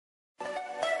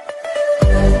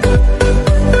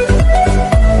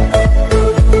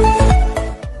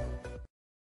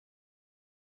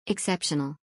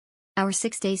Exceptional. Our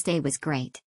 6-day stay was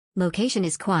great. Location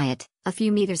is quiet, a few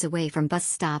meters away from bus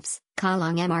stops.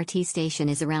 Kallang MRT station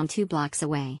is around 2 blocks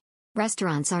away.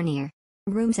 Restaurants are near.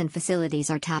 Rooms and facilities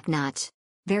are top-notch.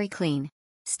 Very clean.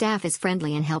 Staff is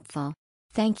friendly and helpful.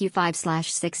 Thank you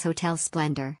 5/6 Hotel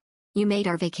Splendour. You made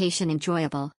our vacation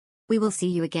enjoyable. We will see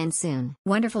you again soon.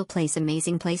 Wonderful place,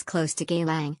 amazing place close to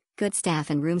Geylang, good staff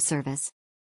and room service.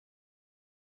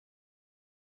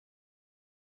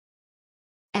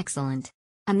 Excellent.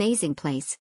 Amazing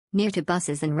place. Near to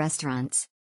buses and restaurants.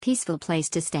 Peaceful place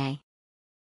to stay.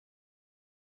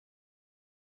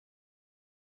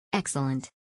 Excellent.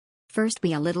 First,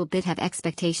 we a little bit have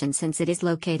expectations since it is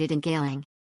located in Geylang.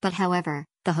 But however,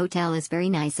 the hotel is very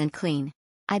nice and clean.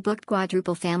 I booked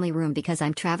quadruple family room because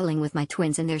I'm traveling with my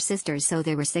twins and their sisters, so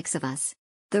there were 6 of us.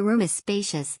 The room is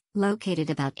spacious, located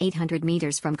about 800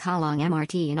 meters from Kallang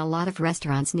MRT and a lot of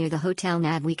restaurants near the hotel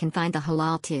nav. We can find the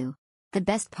halal too. The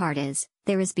best part is,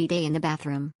 there is bidet in the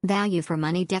bathroom. Value for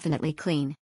money, definitely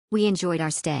clean. We enjoyed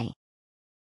our stay.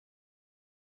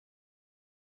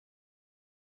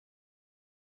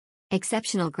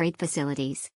 Exceptional, great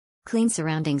facilities. Clean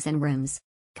surroundings and rooms.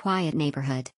 Quiet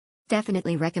neighborhood.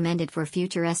 Definitely recommended for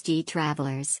future SG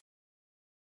travelers.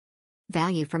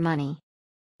 Value for money.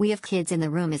 We have kids and the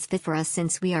room is fit for us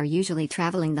since we are usually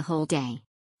traveling the whole day.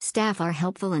 Staff are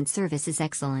helpful and service is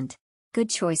excellent. Good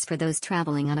choice for those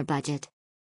traveling on a budget.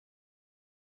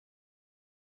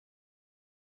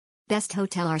 Best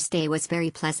hotel, our stay was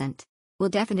very pleasant. We'll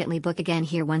definitely book again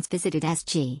here once visited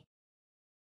SG.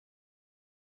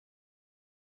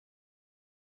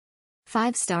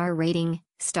 5-star rating,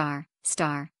 star.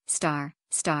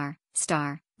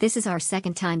 This is our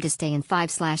second time to stay in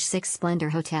 5/6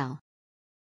 Splendour Hotel.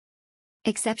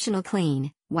 Exceptional,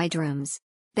 clean, wide rooms.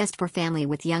 Best for family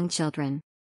with young children.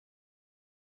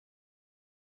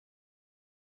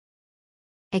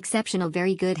 Exceptional,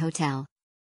 very good hotel.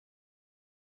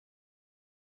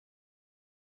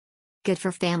 Good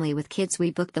for family with kids.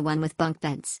 We booked the one with bunk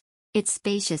beds. It's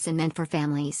spacious and meant for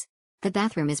families. The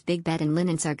bathroom is big, bed and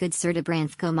linens are good. Serta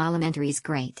Branthco Malamentary is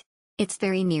great. It's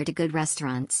very near to good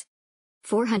restaurants.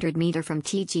 400 meter from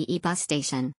TGE bus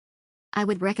station. I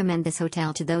would recommend this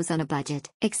hotel to those on a budget.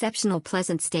 Exceptional,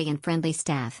 pleasant stay and friendly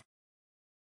staff.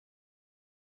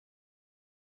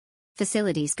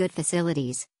 Facilities, good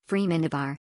facilities, free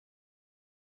minibar.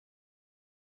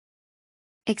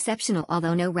 Exceptional,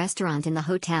 although no restaurant in the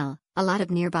hotel, a lot of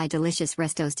nearby delicious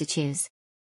restos to choose.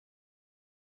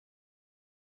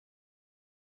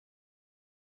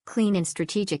 Clean and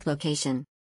strategic location.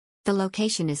 The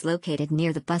location is located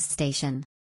near the bus station.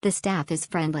 The staff is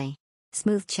friendly.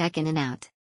 Smooth check-in and out.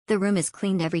 The room is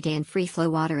cleaned every day and free flow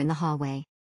water in the hallway.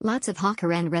 Lots of hawker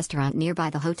restaurant nearby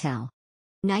the hotel.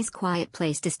 Nice quiet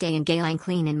place to stay in Geylang,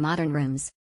 clean and modern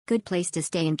rooms. Good place to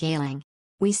stay in Geylang.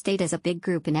 We stayed as a big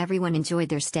group and everyone enjoyed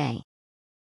their stay.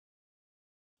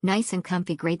 Nice and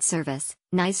comfy, great service,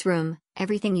 nice room,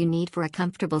 everything you need for a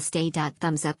comfortable stay.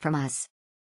 Thumbs up from us.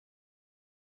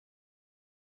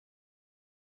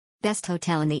 Best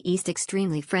hotel in the East,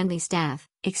 extremely friendly staff,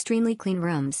 extremely clean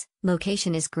rooms,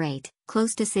 location is great,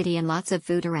 close to city and lots of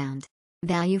food around.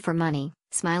 Value for money,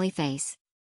 smiley face.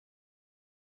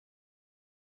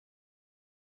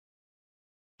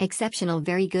 Exceptional,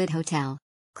 very good hotel.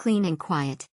 Clean and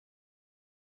quiet.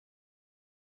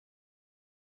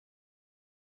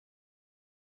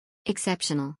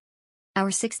 Exceptional.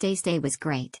 Our 6-day stay was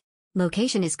great.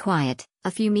 Location is quiet,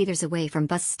 a few meters away from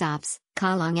bus stops.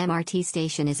 Kallang MRT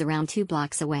station is around 2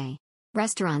 blocks away.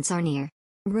 Restaurants are near.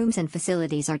 Rooms and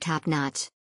facilities are top-notch.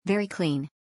 Very clean.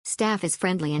 Staff is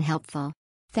friendly and helpful.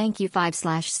 Thank you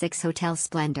 5/6 Hotel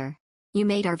Splendour. You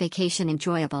made our vacation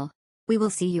enjoyable. We will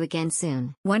see you again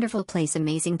soon. Wonderful place,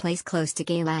 amazing place close to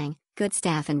Geylang, good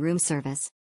staff and room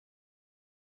service.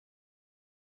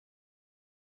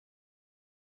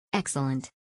 Excellent.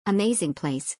 Amazing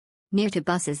place. Near to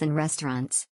buses and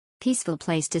restaurants. Peaceful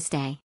place to stay.